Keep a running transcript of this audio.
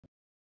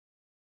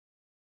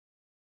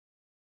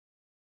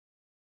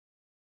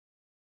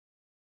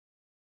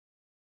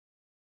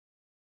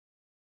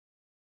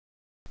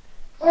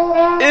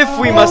If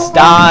we must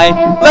die,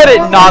 let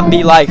it not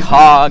be like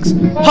hogs,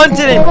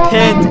 hunted and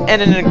pinned in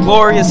an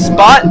inglorious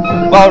spot,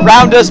 while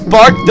round us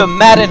bark the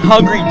mad and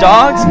hungry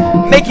dogs,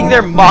 making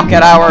their mock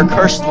at our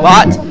accursed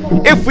lot.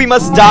 If we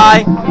must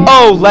die,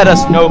 oh, let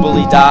us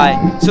nobly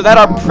die, so that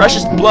our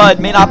precious blood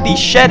may not be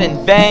shed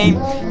in vain.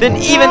 Then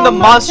even the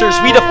monsters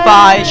we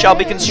defy shall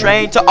be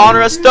constrained to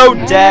honor us though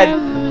dead.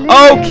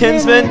 Oh,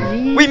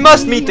 kinsmen, we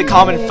must meet the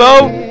common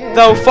foe.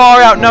 Though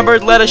far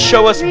outnumbered, let us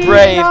show us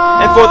brave,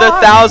 and for their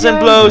 1,000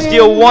 blows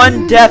deal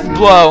one death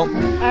blow.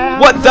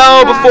 What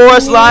though before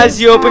us lies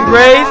the open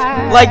grave?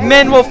 Like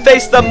men we'll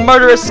face the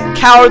murderous,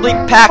 cowardly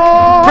pack,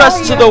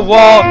 pressed to the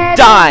wall,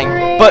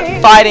 dying, but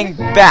fighting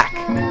back.